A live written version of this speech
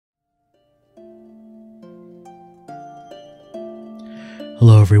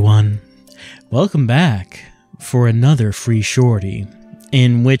Hello everyone, welcome back for another free shorty,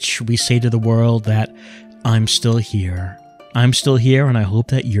 in which we say to the world that I'm still here. I'm still here and I hope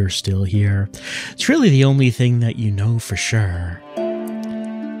that you're still here. It's really the only thing that you know for sure.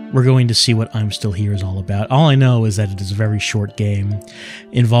 We're going to see what I'm Still Here is all about. All I know is that it is a very short game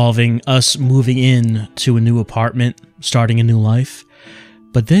involving us moving in to a new apartment, starting a new life,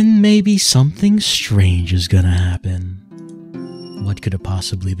 but then maybe something strange is gonna happen. What could it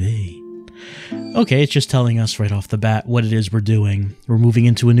possibly be? Okay, it's just telling us right off the bat what it is we're doing. We're moving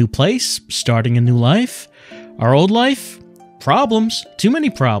into a new place, starting a new life. Our old life? Problems. Too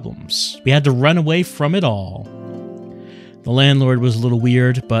many problems. We had to run away from it all. The landlord was a little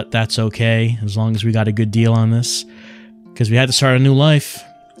weird, but that's okay, as long as we got a good deal on this. Because we had to start a new life.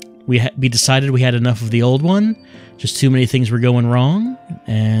 We decided we had enough of the old one. Just too many things were going wrong.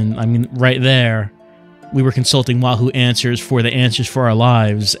 And, I mean, right there, we were consulting Wahoo Answers for the answers for our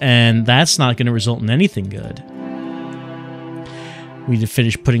lives, and that's not going to result in anything good. We need to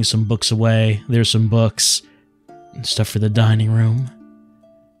finish putting some books away. There's some books. Stuff for the dining room.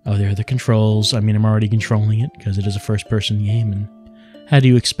 Oh, there are the controls. I mean, I'm already controlling it, because it is a first-person game, and how do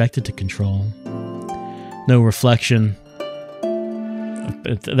you expect it to control? No reflection.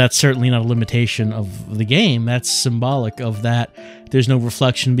 That's certainly not a limitation of the game. That's symbolic of that. There's no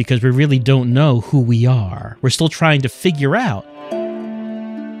reflection because we really don't know who we are. We're still trying to figure out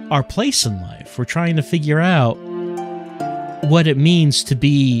our place in life. We're trying to figure out what it means to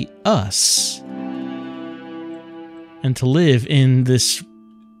be us and to live in this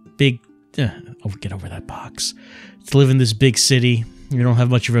big... get over that box. To live in this big city. We don't have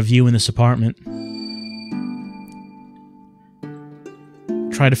much of a view in this apartment.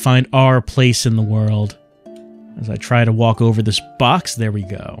 Try to find our place in the world. As I try to walk over this box, there we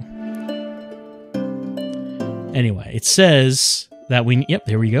go. Anyway, it says that yep,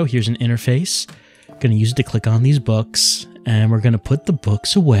 there we go. Here's an interface. Gonna use it to click on these books, and we're gonna put the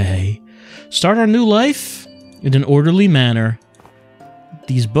books away. Start our new life in an orderly manner.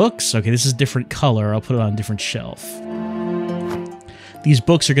 These books, okay, this is a different color. I'll put it on a different shelf. These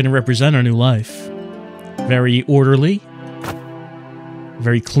books are gonna represent our new life. Very orderly.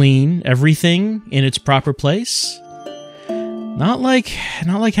 Very clean, everything in its proper place. Not like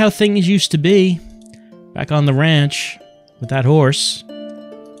how things used to be back on the ranch with that horse.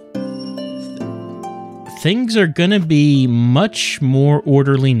 Things are gonna be much more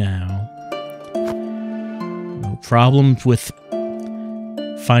orderly now. No problems with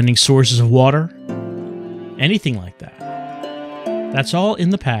finding sources of water, anything like that. That's all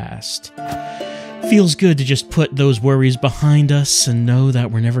in the past. Feels good to just put those worries behind us and know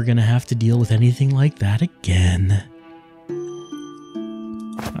that we're never going to have to deal with anything like that again.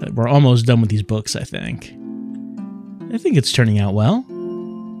 We're almost done with these books, I think. I think it's turning out well.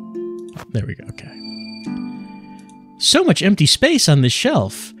 There we go, okay. So much empty space on this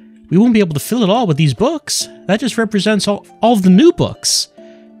shelf. We won't be able to fill it all with these books. That just represents all of the new books.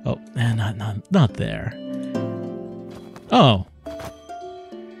 Oh, not there. Oh.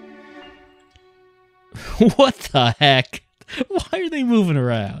 What the heck? Why are they moving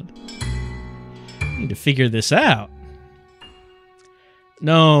around? I need to figure this out.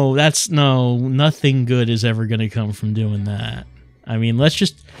 No, nothing good is ever going to come from doing that. I mean, let's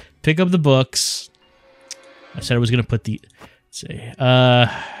just pick up the books. I said I was going to put the... Let's see.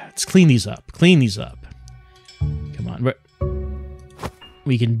 Let's clean these up. Clean these up. Come on.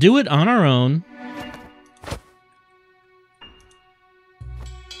 We can do it on our own.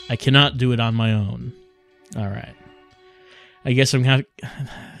 I cannot do it on my own. All right. I guess I'm having...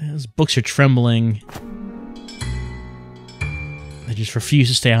 Those books are trembling. They just refuse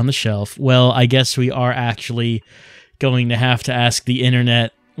to stay on the shelf. Well, I guess we are actually going to have to ask the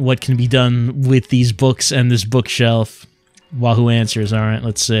internet what can be done with these books and this bookshelf. Wahoo Answers. All right,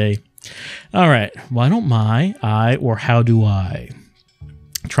 let's see. All right. Why don't or how do I?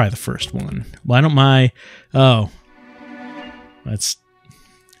 Try the first one. Why don't Oh. That's...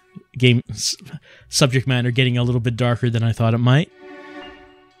 Game subject matter getting a little bit darker than I thought it might.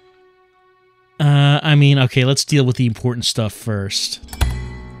 I mean, okay, let's deal with the important stuff first.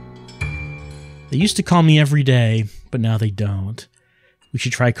 They used to call me every day, but now they don't. We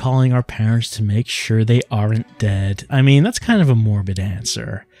should try calling our parents to make sure they aren't dead. I mean, that's kind of a morbid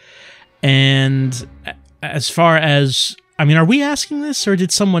answer. And as far as... I mean, are we asking this, or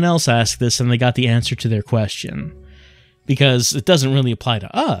did someone else ask this and they got the answer to their question? Because it doesn't really apply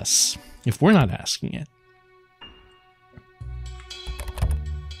to us if we're not asking it.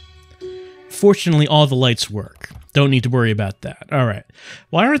 Fortunately, all the lights work. Don't need to worry about that. All right.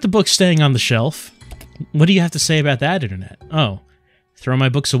 Why aren't the books staying on the shelf? What do you have to say about that, Internet? Oh, Throw my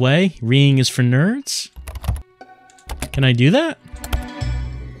books away? Reading is for nerds? Can I do that?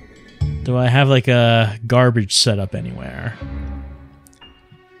 Do I have like a garbage setup anywhere?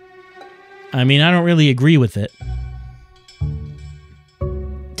 I mean, I don't really agree with it.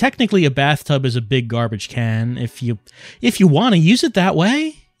 Technically, a bathtub is a big garbage can. If you want to use it that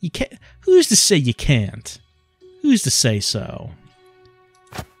way, you can't. Who's to say you can't? Who's to say so?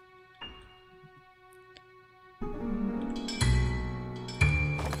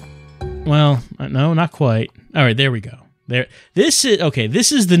 Well, no, not quite. All right, there we go. There. This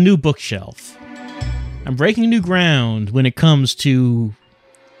is the new bookshelf. I'm breaking new ground when it comes to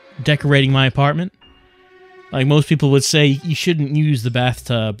decorating my apartment. Like most people would say, you shouldn't use the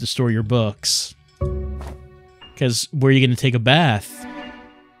bathtub to store your books. Because where are you going to take a bath?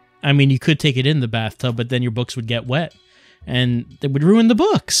 I mean, you could take it in the bathtub, but then your books would get wet. And it would ruin the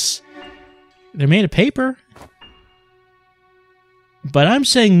books. They're made of paper. But I'm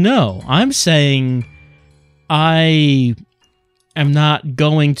saying no. I'm saying I am not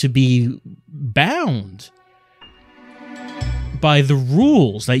going to be bound by the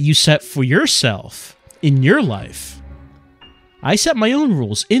rules that you set for yourself in your life. I set my own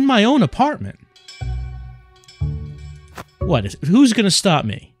rules in my own apartment. Who's going to stop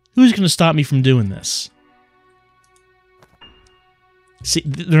me? Who's going to stop me from doing this? See,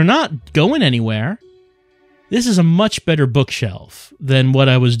 they're not going anywhere. This is a much better bookshelf than what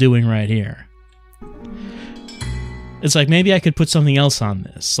I was doing right here. It's like maybe I could put something else on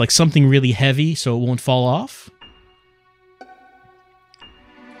this, like something really heavy so it won't fall off.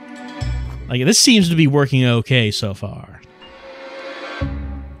 Like, this seems to be working okay so far.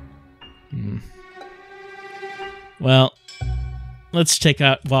 Well, let's check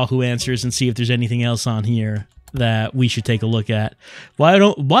out Wahoo Answers and see if there's anything else on here that we should take a look at. Why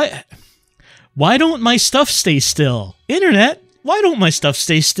don't my stuff stay still? Internet, why don't my stuff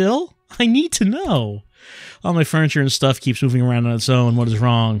stay still? I need to know. All my furniture and stuff keeps moving around on its own. What is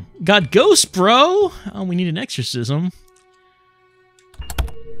wrong? Got ghosts, bro! Oh, we need an exorcism.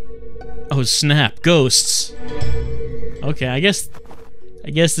 Oh, snap. Ghosts. Okay, I guess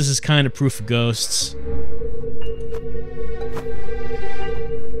this is kind of proof of ghosts.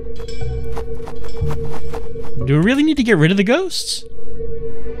 Do we really need to get rid of the ghosts?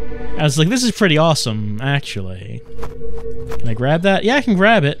 I was like, this is pretty awesome, actually. Can I grab that? Yeah, I can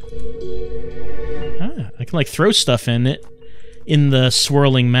grab it. Ah, I can, like, throw stuff in it. In the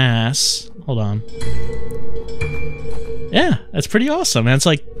swirling mass. Hold on. Yeah, that's pretty awesome. And it's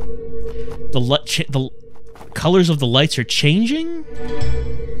like, the colors of the lights are changing?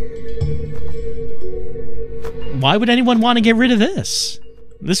 Why would anyone want to get rid of this?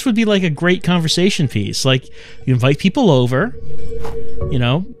 This would be like a great conversation piece. Like, you invite people over, you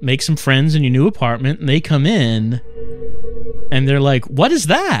know, make some friends in your new apartment, and they come in, and they're like, what is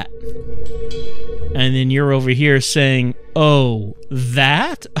that? And then you're over here saying, oh,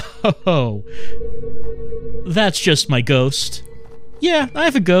 that? Oh, that's just my ghost. Yeah, I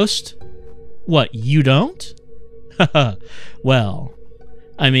have a ghost. What, you don't? Well,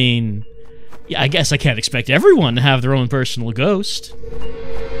 I mean, yeah, I guess I can't expect everyone to have their own personal ghost.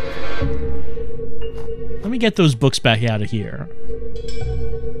 Let me get those books back out of here.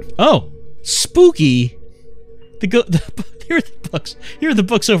 Oh, spooky. Here are the books. Here are the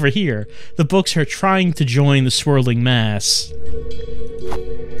books over here. The books are trying to join the swirling mass.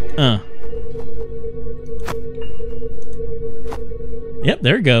 Yep,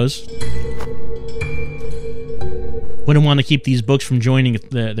 there it goes. Wouldn't want to keep these books from joining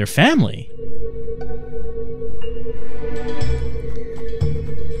their family.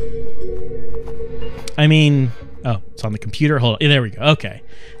 I mean, oh, it's on the computer. Hold on. Yeah, there we go. Okay.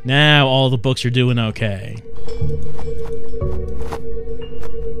 Now all the books are doing okay.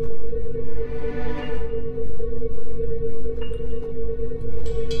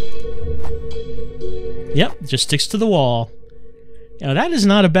 Yep, just sticks to the wall. You know, that is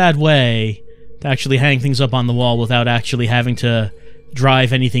not a bad way to actually hang things up on the wall without actually having to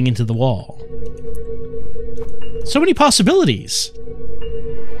drive anything into the wall. So many possibilities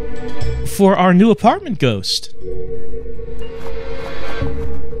for our new apartment ghost.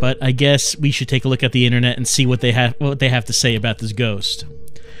 But I guess we should take a look at the internet and see what they have to say about this ghost.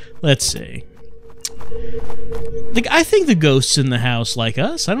 Let's see. I think the ghosts in the house like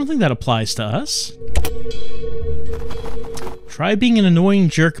us. I don't think that applies to us. Try being an annoying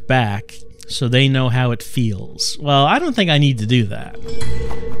jerk back so they know how it feels. Well, I don't think I need to do that.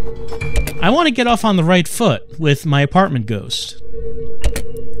 I want to get off on the right foot with my apartment ghost.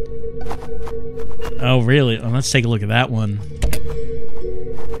 Oh, really? Well, let's take a look at that one.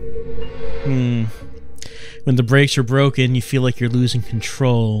 When the brakes are broken, you feel like you're losing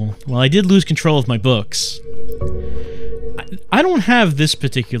control. Well, I did lose control of my books. I don't have this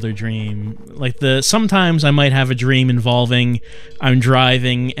particular dream. Like, sometimes I might have a dream involving I'm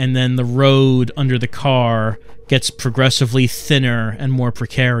driving and then the road under the car gets progressively thinner and more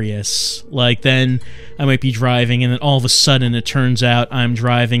precarious. Like, then I might be driving and then all of a sudden it turns out I'm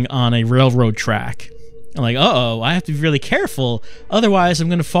driving on a railroad track. I'm like, uh-oh, I have to be really careful, otherwise I'm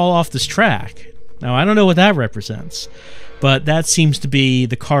going to fall off this track. Now, I don't know what that represents, but that seems to be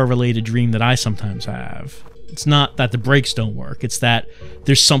the car-related dream that I sometimes have. It's not that the brakes don't work, it's that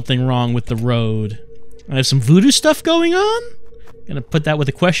there's something wrong with the road. I have some voodoo stuff going on? Gonna put that with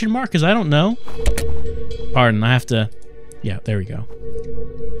a question mark, because I don't know. Pardon, I have to... Yeah, there we go.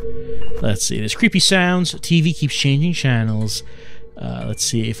 Let's see, there's creepy sounds, TV keeps changing channels. Let's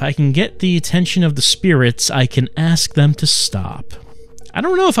see, if I can get the attention of the spirits, I can ask them to stop. I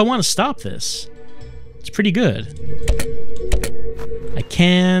don't know if I want to stop this. It's pretty good. I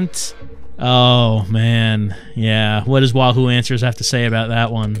can't... Oh, man. Yeah, what does Wahoo Answers have to say about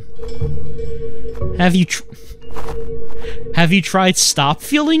that one? Have you tried Stop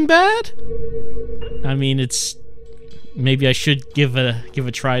Feeling Bad? I mean, it's... Maybe I should give a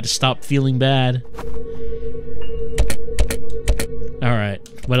try to stop feeling bad. Alright,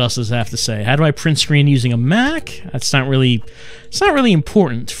 what else does it have to say? How do I print screen using a Mac? It's not really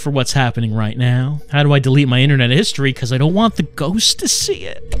important for what's happening right now. How do I delete my internet history? Because I don't want the ghost to see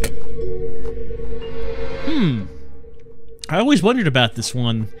it. I always wondered about this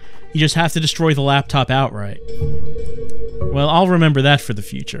one. You just have to destroy the laptop outright. Well, I'll remember that for the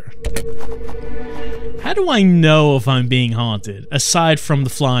future. How do I know if I'm being haunted, aside from the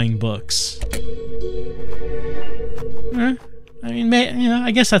flying books? I mean,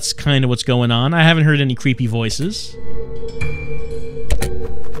 I guess that's kind of what's going on. I haven't heard any creepy voices.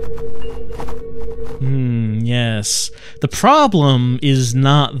 Yes. The problem is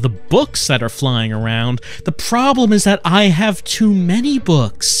not the books that are flying around. The problem is that I have too many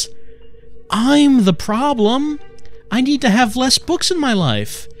books. I'm the problem. I need to have less books in my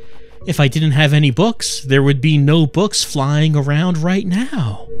life. If I didn't have any books, there would be no books flying around right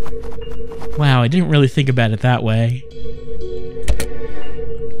now. Wow, I didn't really think about it that way.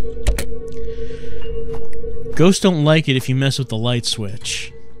 Ghosts don't like it if you mess with the light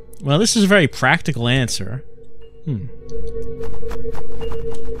switch. Well, this is a very practical answer. I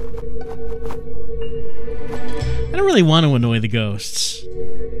don't really want to annoy the ghosts.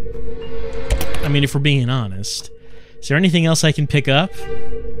 I mean, if we're being honest. Is there anything else I can pick up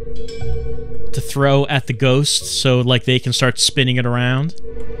to throw at the ghosts so, like, they can start spinning it around?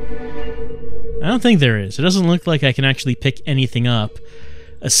 I don't think there is. It doesn't look like I can actually pick anything up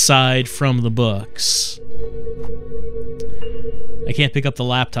aside from the books. I can't pick up the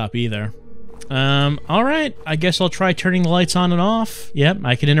laptop either. Alright, I guess I'll try turning the lights on and off. Yep,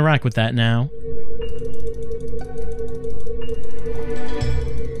 I can interact with that now.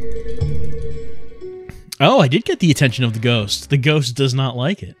 Oh, I did get the attention of the ghost. The ghost does not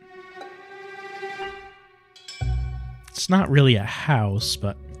like it. It's not really a house,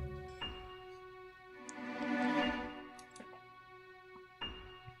 but...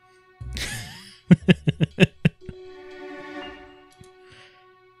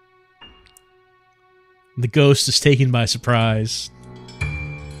 The ghost is taken by surprise.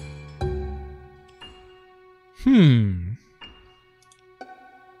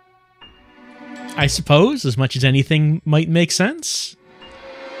 I suppose, as much as anything might make sense.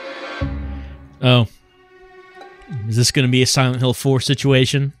 Oh. Is this going to be a Silent Hill 4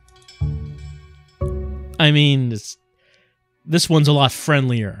 situation? I mean, this one's a lot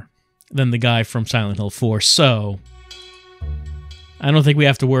friendlier than the guy from Silent Hill 4, so... I don't think we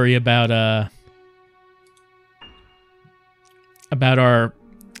have to worry about our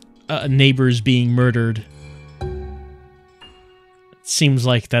neighbors being murdered. Seems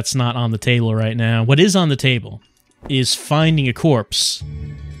like that's not on the table right now. What is on the table is finding a corpse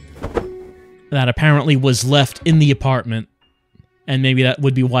that apparently was left in the apartment, and maybe that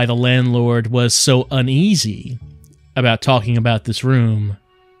would be why the landlord was so uneasy about talking about this room.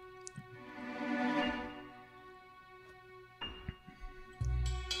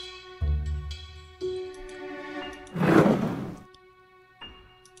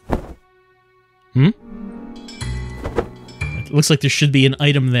 It looks like there should be an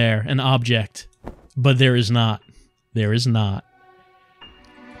item there, an object, but there is not. There is not.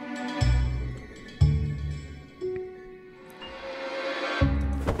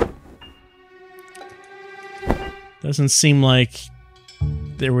 Doesn't seem like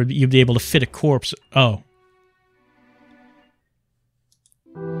you'd be able to fit a corpse. Oh.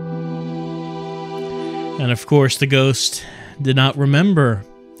 And of course, the ghost did not remember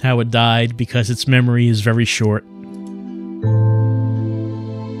how it died because its memory is very short.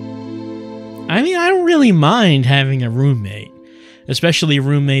 I mean, I don't really mind having a roommate, especially a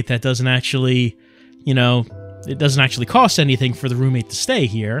roommate that doesn't actually, you know, it doesn't actually cost anything for the roommate to stay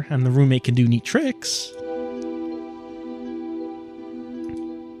here, and the roommate can do neat tricks.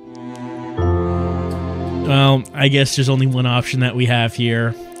 Well, I guess there's only one option that we have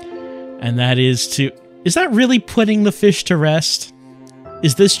here, and that is to... Is that really putting the fish to rest?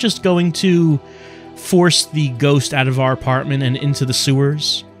 Is this just going to force the ghost out of our apartment and into the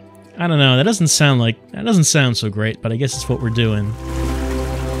sewers? I don't know, that doesn't sound so great, but I guess it's what we're doing.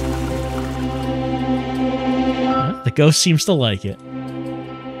 The ghost seems to like it.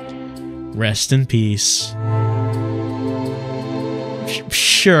 Rest in peace.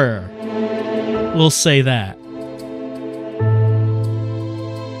 Sure. We'll say that.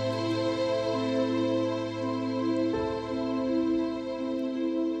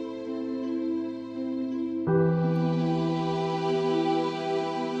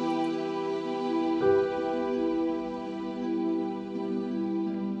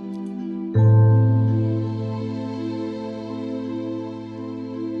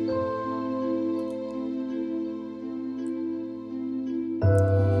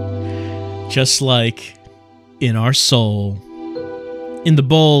 Just like in our soul, in the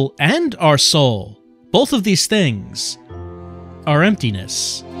bowl and our soul, both of these things are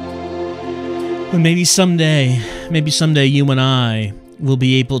emptiness. But maybe someday you and I will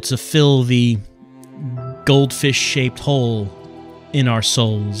be able to fill the goldfish-shaped hole in our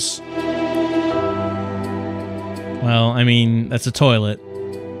souls. Well, I mean, that's a toilet.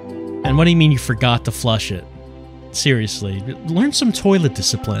 And what do you mean you forgot to flush it? Seriously, learn some toilet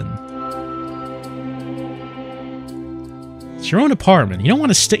discipline. It's your own apartment. You don't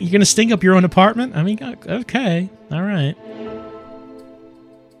want to you're going to stink up your own apartment? I mean, okay. All right.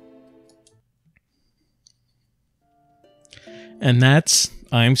 And that's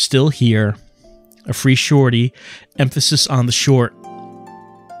I'm Still Here. A free shorty, emphasis on the short.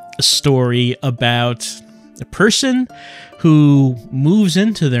 A story about a person who moves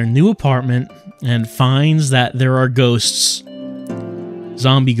into their new apartment and finds that there are ghosts,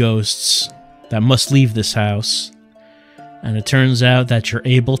 zombie ghosts, that must leave this house. And it turns out that you're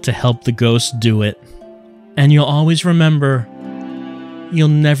able to help the ghost do it. And you'll always remember, you'll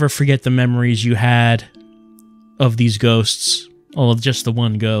never forget the memories you had of these ghosts. Oh, just the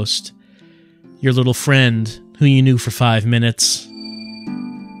one ghost. Your little friend who you knew for 5 minutes.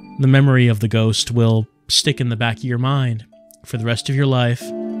 The memory of the ghost will stick in the back of your mind for the rest of your life.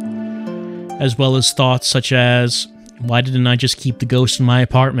 As well as thoughts such as, why didn't I just keep the ghost in my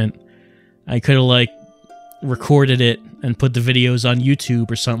apartment? I could have, recorded it and put the videos on YouTube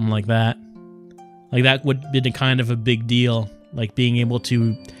or something like that. Like, that would have been a kind of a big deal. Like, being able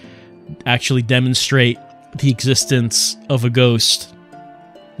to actually demonstrate the existence of a ghost.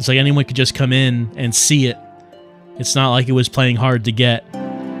 It's like anyone could just come in and see it. It's not like it was playing hard to get.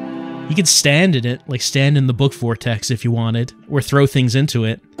 You could stand in it, like stand in the book vortex if you wanted, or throw things into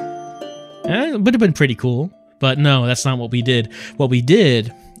it. It would have been pretty cool. But no, that's not what we did. What we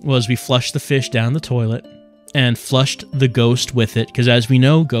did was we flushed the fish down the toilet and flushed the ghost with it, because as we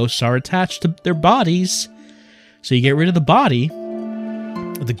know, ghosts are attached to their bodies. So you get rid of the body,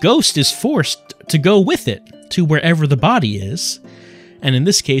 the ghost is forced to go with it to wherever the body is. And in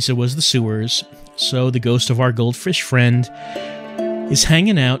this case, it was the sewers. So the ghost of our goldfish friend is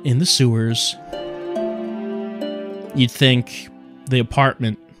hanging out in the sewers. You'd think the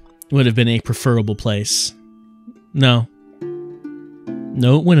apartment would have been a preferable place. No.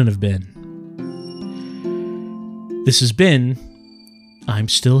 No, it wouldn't have been. This has been I'm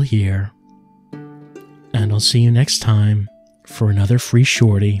Still Here. And I'll see you next time for another free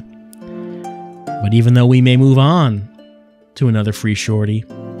shorty. But even though we may move on to another free shorty,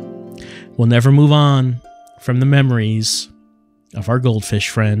 we'll never move on from the memories of our goldfish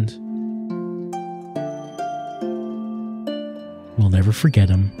friend. We'll never forget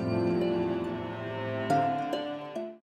him.